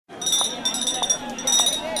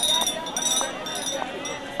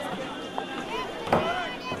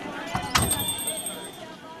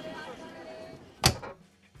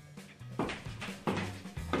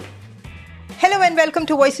welcome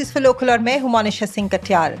to Voices for Local or मैं हूं Monisha Singh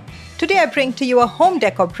Katyal. Today I bring to you a home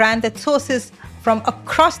decor brand that sources from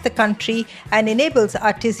across the country and enables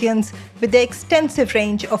artisans with their extensive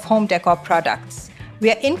range of home decor products.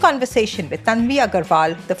 We are in conversation with Tanvi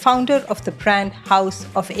Agarwal, the founder of the brand House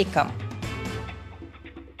of Ekam.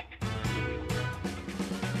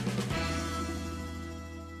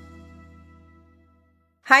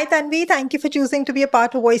 Hi Tanvi, thank you for choosing to be a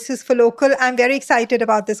part of Voices for Local. I'm very excited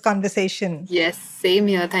about this conversation. Yes, same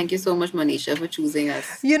here. Thank you so much, Manisha, for choosing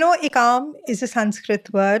us. You know, Ekam is a Sanskrit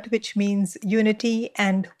word which means unity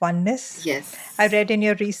and oneness. Yes. I read in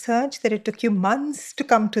your research that it took you months to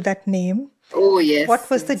come to that name. Oh, yes. What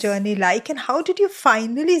was the journey like, and how did you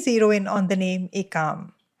finally zero in on the name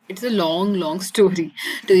Ekam? It's a long story,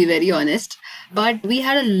 to be very honest. But we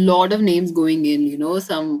had a lot of names going in,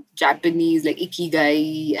 some Japanese like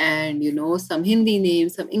Ikigai and, some Hindi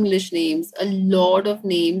names, some English names, a lot of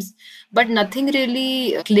names. But nothing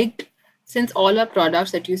really clicked since all our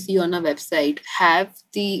products that you see on our website have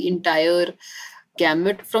the entire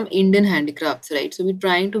gamut from Indian handicrafts, right? So we're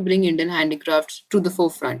trying to bring Indian handicrafts to the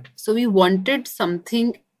forefront. So we wanted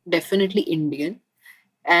something definitely Indian.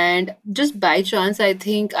 And just by chance, I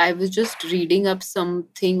think I was just reading up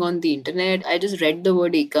something on the internet. I just read the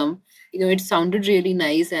word Ekam. It sounded really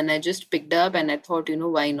nice and I just picked up and I thought,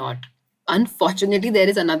 why not? Unfortunately, there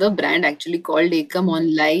is another brand actually called Ekam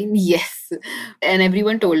online. Yes. And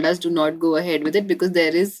everyone told us do not go ahead with it because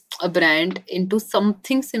there is a brand into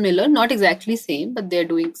something similar, not exactly same, but they're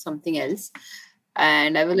doing something else.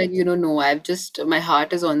 And I was like, no, my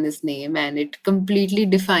heart is on this name and it completely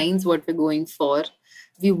defines what we're going for.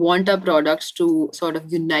 We want our products to sort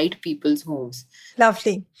of unite people's homes.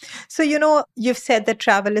 Lovely. So, you've said that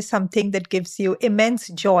travel is something that gives you immense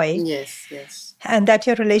joy. Yes. And that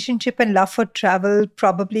your relationship and love for travel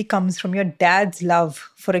probably comes from your dad's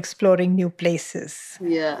love for exploring new places.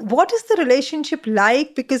 Yeah. What is the relationship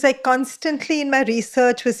like? Because I constantly in my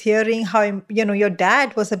research was hearing how, your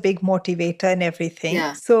dad was a big motivator and everything.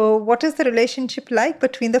 Yeah. So what is the relationship like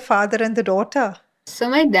between the father and the daughter? So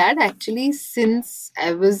my dad actually, since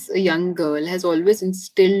I was a young girl, has always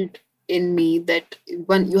instilled in me that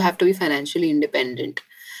you have to be financially independent.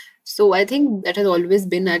 So I think that has always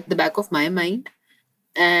been at the back of my mind.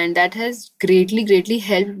 And that has greatly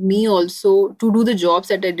helped me also to do the jobs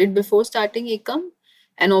that I did before starting Ekam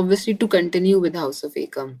and obviously to continue with House of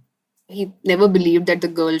Ekam. He never believed that the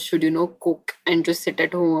girl should, cook and just sit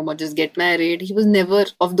at home or just get married. He was never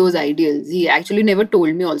of those ideals. He actually never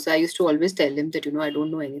told me also. I used to always tell him that, I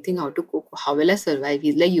don't know anything how to cook. How will I survive?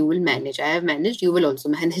 He's like, you will manage. I have managed. You will also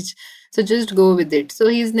manage. So just go with it. So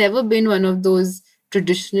he's never been one of those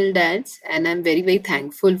traditional dads. And I'm very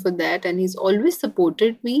thankful for that. And he's always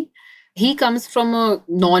supported me. He comes from a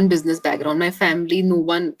non-business background. My family, no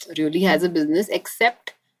one really has a business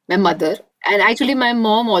except my mother. And actually, my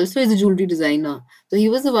mom also is a jewelry designer. So he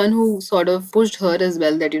was the one who sort of pushed her as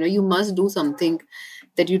well that, you must do something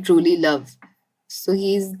that you truly love. So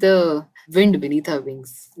he's the wind beneath her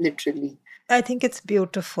wings, literally. I think it's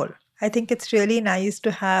beautiful. I think it's really nice to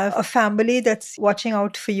have a family that's watching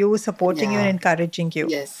out for you, supporting you and encouraging you.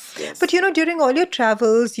 Yes. But during all your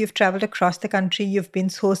travels, you've traveled across the country, you've been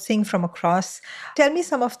sourcing from across. Tell me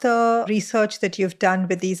some of the research that you've done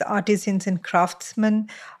with these artisans and craftsmen.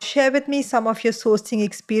 Share with me some of your sourcing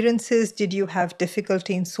experiences. Did you have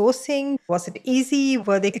difficulty in sourcing? Was it easy?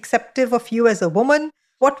 Were they acceptive of you as a woman?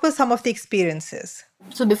 What were some of the experiences?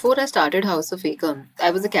 So before I started House of Ekam, I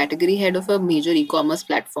was a category head of a major e-commerce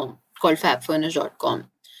platform called fabfurnish.com.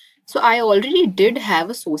 So I already did have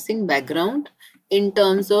a sourcing background in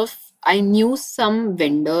terms of I knew some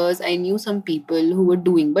vendors, I knew some people who were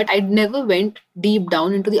doing, but I never went deep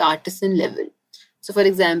down into the artisan level. So for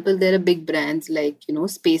example, there are big brands like,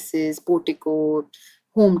 Spaces, Portico,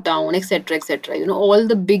 Hometown, etc. All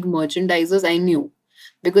the big merchandisers I knew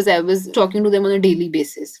because I was talking to them on a daily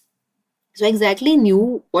basis. So I exactly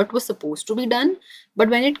knew what was supposed to be done. But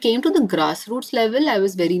when it came to the grassroots level, I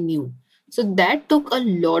was very new. So that took a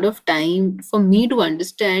lot of time for me to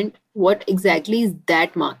understand what exactly is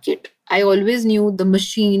that market. I always knew the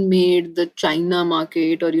machine made, the China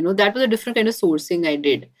market, or, that was a different kind of sourcing I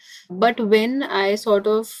did. But when I sort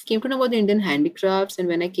of came to know about the Indian handicrafts and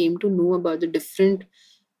when I came to know about the different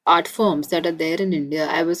art forms that are there in India,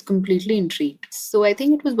 I was completely intrigued. So I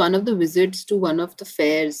think it was one of the visits to one of the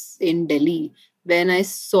fairs in Delhi when I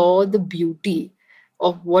saw the beauty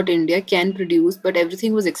of what India can produce, but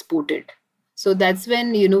everything was exported. So that's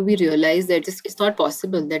when, we realized that it's not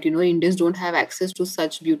possible that, Indians don't have access to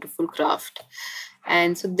such beautiful craft.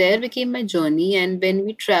 And so there became my journey. And when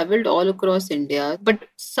we traveled all across India, but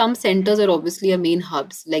some centers are obviously our main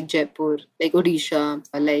hubs, like Jaipur, like Odisha,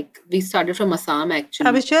 like we started from Assam I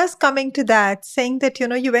actually. was just coming to that, saying that,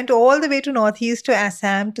 you went all the way to Northeast to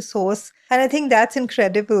Assam to source. And I think that's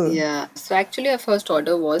incredible. Yeah. So actually, our first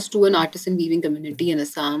order was to an artisan weaving community in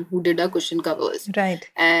Assam who did our cushion covers. Right.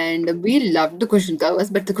 And we loved the cushion covers,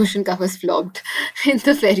 but the cushion covers flopped in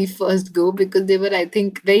the very first go because they were, I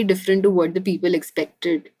think, very different to what the people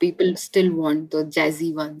expected. People still want the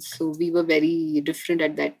jazzy ones. So we were very different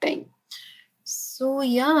at that time. So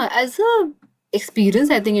yeah, as a experience,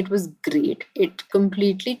 I think it was great. It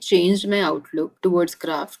completely changed my outlook towards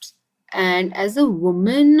crafts. And as a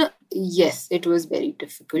woman, yes, it was very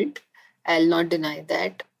difficult. I'll not deny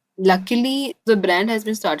that. Luckily, the brand has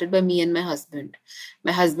been started by me and my husband.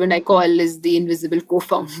 My husband, I call, is the invisible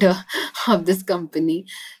co-founder of this company.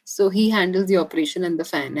 So he handles the operation and the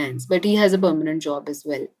finance, but he has a permanent job as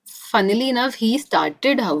well. Funnily enough, he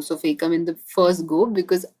started House of Ekam in the first go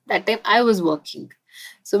because that time I was working.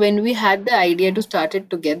 So when we had the idea to start it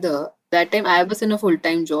together, that time I was in a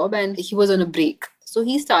full-time job and he was on a break. So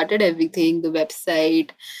he started everything, the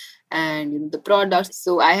website and the products.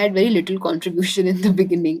 So I had very little contribution in the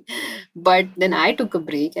beginning. But then I took a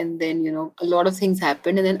break and then, a lot of things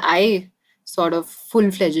happened and then I sort of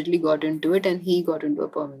full-fledgedly got into it and he got into a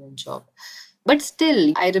permanent job. But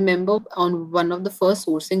still, I remember on one of the first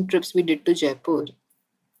sourcing trips we did to Jaipur,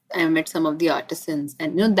 I met some of the artisans.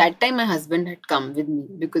 And, that time my husband had come with me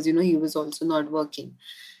because, he was also not working.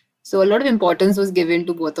 So a lot of importance was given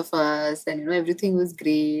to both of us and, everything was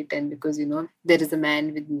great. And because, there is a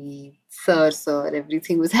man with me, sir,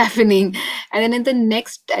 everything was happening. And then in the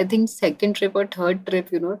next, I think second trip or third trip,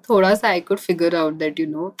 thoda sa I could figure out that,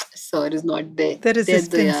 sir is not there. The Yeah,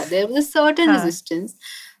 resistance. there was a certain Huh. resistance.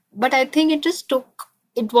 But I think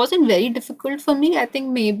it wasn't very difficult for me. I think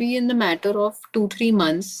maybe in the matter of 2, 3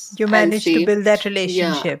 months, You I'll managed to say. build that Yeah,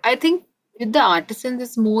 relationship. I think with the artisans,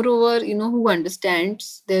 it's moreover, who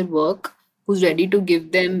understands their work, who's ready to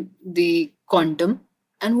give them the quantum,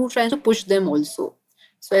 and who tries to push them also.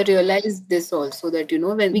 So I realized this also that,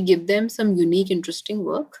 when we give them some unique, interesting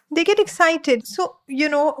work. They get excited. So,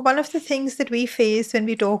 one of the things that we face when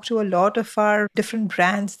we talk to a lot of our different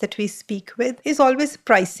brands that we speak with is always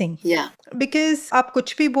pricing. Yeah, Because आप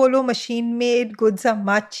कुछ भी बोलो, machine made goods are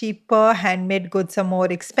much cheaper, handmade goods are more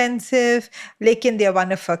expensive, लेकिन they are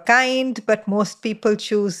one of a kind, but most people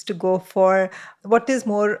choose to go for what is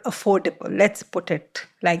more affordable. Let's put it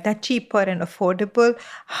like that, cheaper and affordable.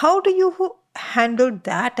 How do you handle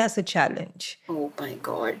that as a challenge? oh my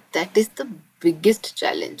God, that is the biggest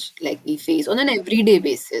challenge like we face on an everyday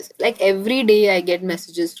basis. Like every day I get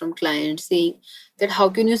messages from clients saying that how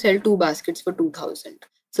can you sell two baskets for 2000?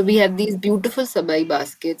 So we have these beautiful sabai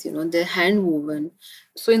baskets, they're hand woven.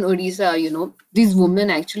 So in Odisha, these women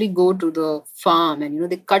actually go to the farm and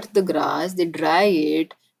they cut the grass, they dry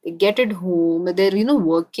it, they get it home, they're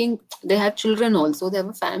working, they have children also, they have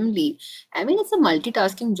a family. I mean, it's a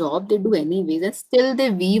multitasking job they do anyways, and still they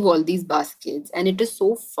weave all these baskets, and it is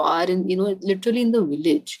so far in, literally in the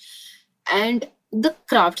village. And the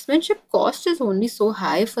craftsmanship cost is only so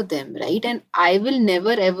high for them, right? And I will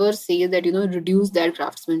never ever say that, reduce that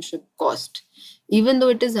craftsmanship cost, even though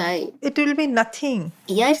it is high. It will be nothing.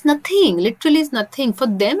 Yeah, it's nothing. Literally, it's nothing. For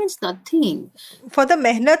them, it's nothing. For the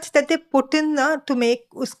मेहनत that they put in ना to make,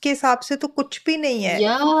 उसके हिसाब से तो कुछ भी नहीं है.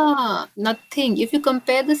 Yeah, nothing. If you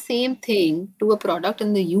compare the same thing to a product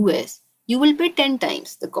in the US, you will pay 10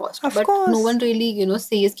 times the cost. Of But no course. one really,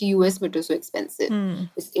 says कि US meat is so expensive. Hmm.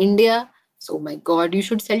 It's India. So, my God, you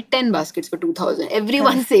should sell 10 baskets for 2000.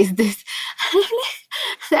 Everyone Correct. says this.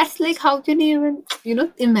 That's like, how can you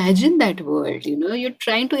even, imagine that world? You're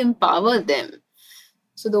trying to empower them.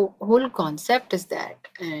 So the whole concept is that,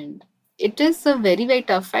 and it is a very, very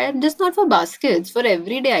tough fight, just not for baskets, for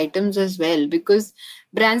everyday items as well, because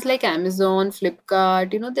brands like Amazon,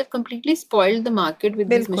 Flipkart, they've completely spoiled the market with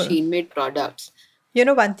these बिल्कुल. machine made products.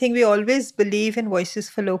 One thing we always believe in Voices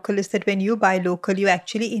for Local is that when you buy local, you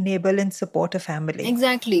actually enable and support a family.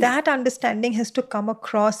 Exactly. That understanding has to come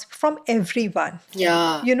across from everyone.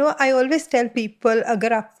 Yeah, I always tell people,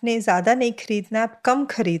 अगर आपने ज़्यादा नहीं खरीदना, आप कम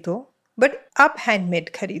खरीदो, but आप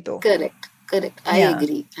handmade खरीदो. correct. I Yeah.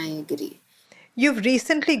 agree. You've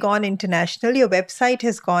recently gone international. Your website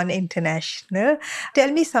has gone international.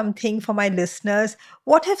 Tell me something for my listeners.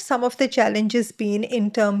 What have some of the challenges been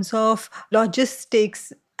in terms of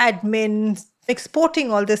logistics, admin,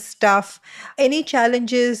 exporting all this stuff? Any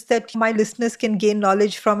challenges that my listeners can gain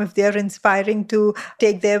knowledge from if they're inspiring to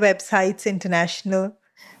take their websites international?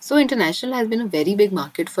 So international has been a very big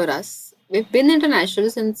market for us. We've been international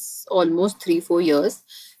since almost 3-4 years,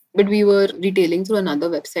 but we were retailing through another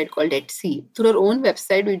website called Etsy. Through our own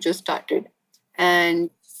website, we just started. And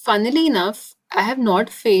funnily enough, I have not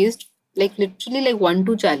faced like literally like one,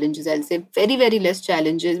 two challenges. I'll say very, very less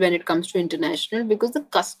challenges when it comes to international because the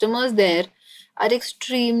customers there are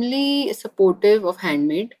extremely supportive of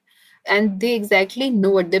handmade and they exactly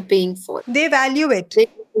know what they're paying for. They value it. They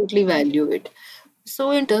totally value it.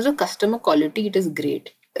 So in terms of customer quality, it is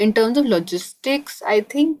great. In terms of logistics, I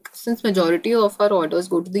think since majority of our orders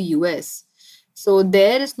go to the US, so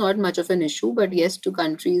there is not much of an issue. But yes, to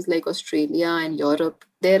countries like Australia and Europe,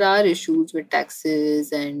 there are issues with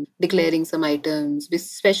taxes and declaring some items,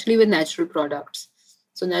 especially with natural products.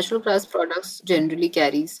 So natural grass products generally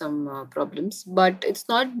carry some problems, but it's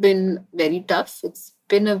not been very tough. It's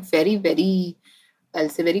been a very, very, I'll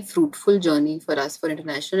say, very fruitful journey for us for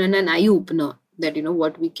international and an eye opener that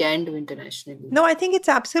what we can do internationally. No, I think it's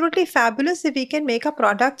absolutely fabulous if we can make our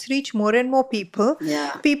products reach more and more people.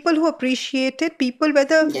 Yeah. People who appreciate it, people where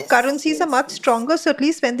the Yes. currencies are Yes. much Yes. stronger. So at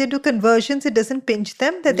least when they do conversions, it doesn't pinch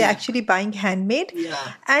them that they're Yeah. actually buying handmade.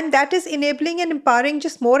 Yeah. And that is enabling and empowering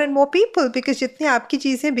just more and more people because जितनी आपकी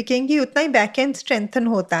चीजें बिकेंगी उतना ही backend strengthen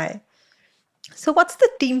होता है. So what's the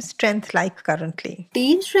team strength like currently?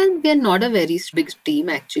 Team strength, we are not a very big team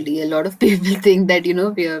actually. A lot of people think that,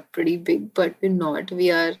 we are pretty big, but we're not.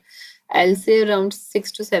 We are, I'll say, around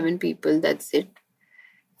 6 to 7 people. That's it.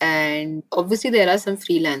 And obviously, there are some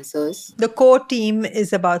freelancers. The core team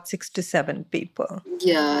is about 6 to 7 people.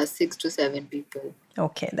 Yeah, 6 to 7 people.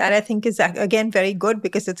 Okay, that I think is again very good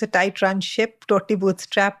because it's a tight run ship, totally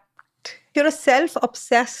bootstrapped. You're a self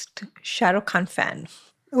obsessed Shah Rukh Khan fan.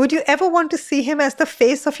 Would you ever want to see him as the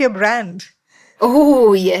face of your brand?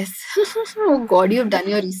 Oh, yes. Oh, God, you have done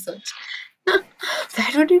your research.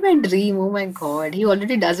 That would be my dream. Oh, my God. He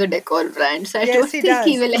already does a decor brand, so I Yes, don't he think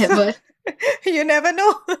he does. will So, ever. you never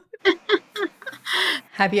know.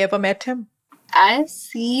 Have you ever met him? I've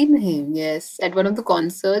seen him, yes. At one of the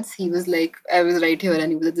concerts, he was like, I was right here and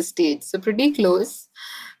he was at the stage. So pretty close.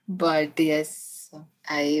 But yes,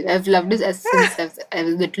 I've loved his essence since I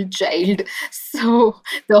was a little child. So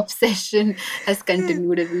the obsession has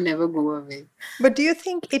continued. It will never go away. But do you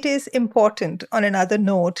think it is important, on another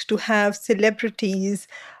note, to have celebrities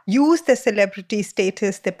use their celebrity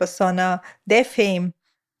status, their persona, their fame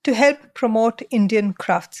to help promote Indian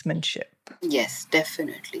craftsmanship? Yes,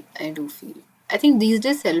 definitely. I do feel. I think these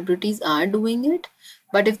days celebrities are doing it,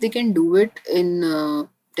 but if they can do it in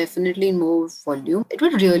definitely in more volume, it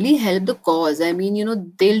would really help the cause. I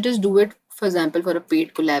mean, they'll just do it, for example, for a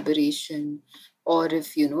paid collaboration, or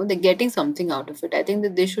if they're getting something out of it. I think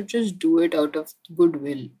that they should just do it out of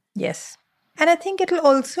goodwill. Yes. And I think it will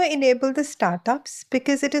also enable the startups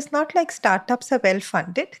because it is not like startups are well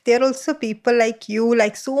funded. There are also people like you,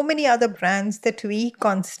 like so many other brands that we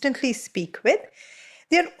constantly speak with.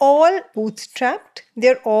 They're all bootstrapped.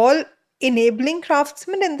 They're all enabling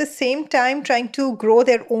craftsmen and at the same time trying to grow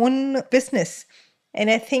their own business.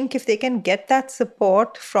 And I think if they can get that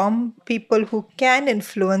support from people who can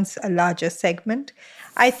influence a larger segment,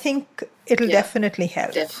 I think it'll Yeah, definitely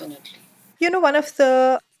help. definitely. One of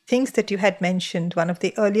the things that you had mentioned, one of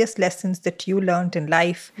the earliest lessons that you learned in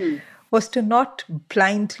life was to not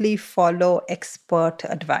blindly follow expert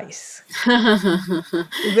advice.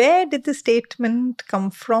 Where did the statement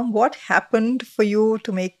come from? What happened for you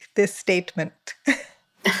to make this statement?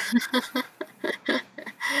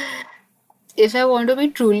 If I want to be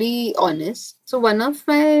truly honest, so one of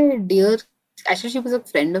my dear, actually, she was a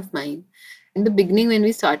friend of mine. In the beginning, when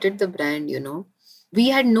we started the brand, we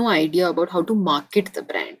had no idea about how to market the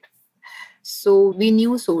brand. So we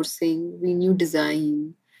knew sourcing, we knew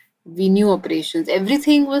design, we knew operations.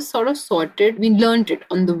 Everything was sort of sorted. We learned it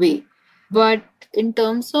on the way. But in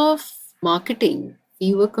terms of marketing,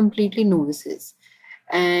 we were completely novices.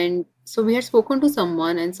 And so we had spoken to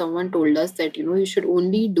someone, and someone told us that, you should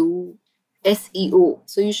only do SEO.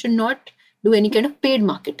 So you should not do any kind of paid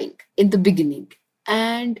marketing in the beginning.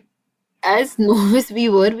 And as novice we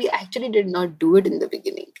were, we actually did not do it in the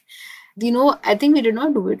beginning. I think we did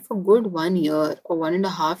not do it for good 1 year or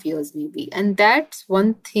 1.5 years maybe. And that's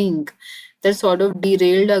one thing that sort of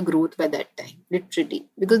derailed our growth by that time, literally.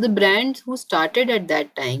 Because the brands who started at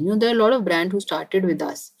that time, there are a lot of brands who started with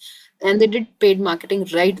us and they did paid marketing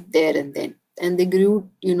right there and then. And they grew,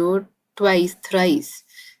 twice, thrice.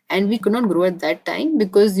 And we could not grow at that time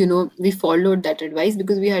because, we followed that advice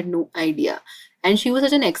because we had no idea. And she was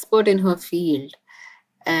such an expert in her field.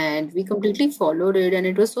 And we completely followed it, and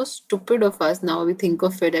it was so stupid of us. Now we think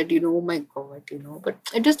of it at, oh my God, but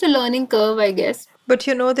it's just a learning curve, I guess. But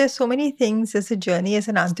there's so many things as a journey as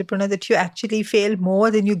an entrepreneur that you actually fail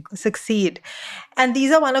more than you succeed. And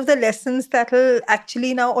these are one of the lessons that will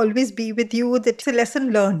actually now always be with you. That's a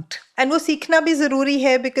lesson learned. And वो सीखना भी ज़रूरी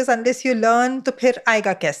है, because unless you learn, तो फिर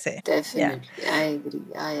आएगा कैसे? Yeah. Definitely, I agree.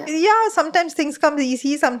 Yeah. Yeah, sometimes things come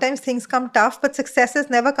easy, sometimes things come tough, but successes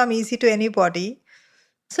never come easy to anybody.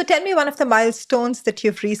 So tell me one of the milestones that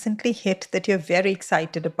you've recently hit that you're very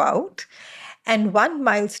excited about, and one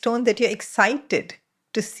milestone that you're excited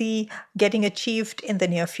to see getting achieved in the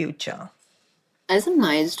near future. As a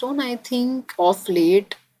milestone, I think of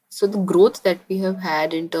late, so the growth that we have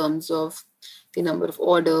had in terms of the number of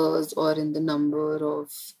orders or in the number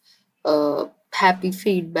of happy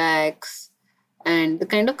feedbacks and the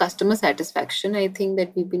kind of customer satisfaction I think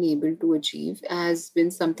that we've been able to achieve has been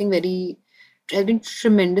has been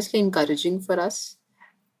tremendously encouraging for us.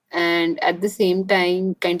 And at the same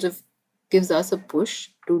time, kind of gives us a push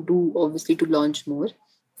to do, obviously, to launch more.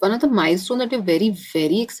 One of the milestones that we're very,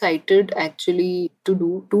 very excited actually to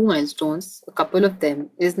do, two milestones, a couple of them,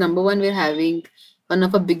 is number one, we're having one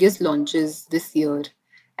of our biggest launches this year,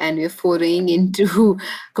 and we're foraying into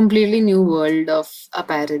completely new world of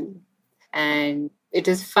apparel. And it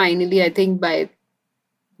is finally, I think, by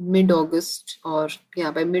mid-August, or yeah,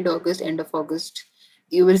 by mid-August, end of August,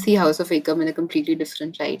 you will see House of Ekam in a completely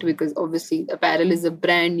different light, because obviously apparel is a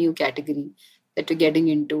brand new category that we're getting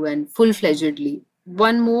into and full-fledgedly.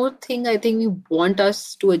 One more thing I think we want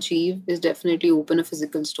us to achieve is definitely open a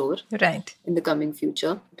physical store Right. in the coming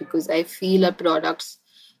future, because I feel our products,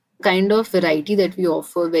 kind of variety that we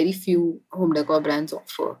offer, very few home decor brands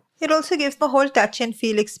offer. It also gives a whole touch and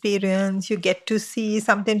feel experience. You get to see,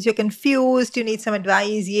 sometimes you're confused, you need some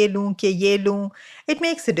advice, ye loon, ke ye loon. It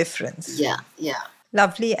makes a difference. Yeah.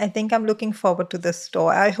 Lovely. I think I'm looking forward to the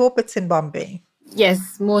store. I hope it's in Bombay.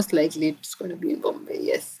 Yes, most likely it's going to be in Bombay.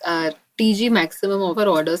 Yes. Our TG maximum of our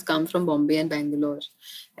orders come from Bombay and Bangalore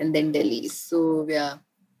and then Delhi. So, yeah,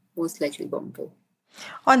 most likely Bombay.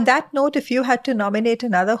 On that note, if you had to nominate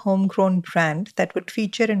another homegrown brand that would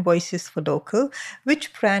feature in Voices for Local,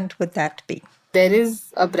 which brand would that be? There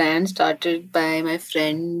is a brand started by my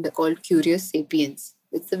friend called Curious Sapiens.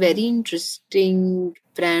 It's a very interesting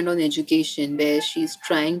brand on education where she's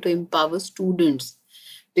trying to empower students,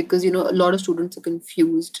 because a lot of students are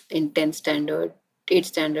confused in 10th standard, 8th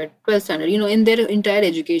standard, 12th standard, in their entire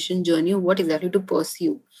education journey of what exactly to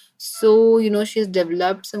pursue. So, she's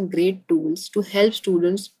developed some great tools to help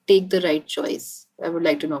students take the right choice. I would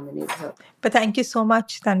like to nominate her. But thank you so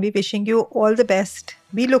much, Tanvi. Wishing you all the best.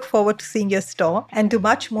 We look forward to seeing your store and to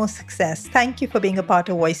much more success. Thank you for being a part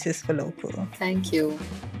of Voices for Local. Thank you.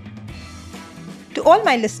 To all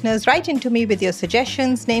my listeners, write into me with your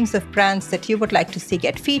suggestions, names of brands that you would like to see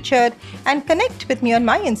get featured, and connect with me on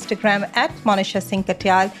my Instagram at Monisha Singh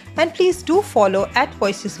Katyal. And please do follow at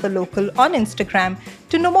Voices for Local on Instagram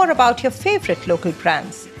to know more about your favorite local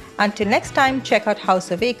brands. Until next time, check out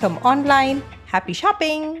House of Ekam online. Happy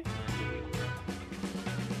shopping!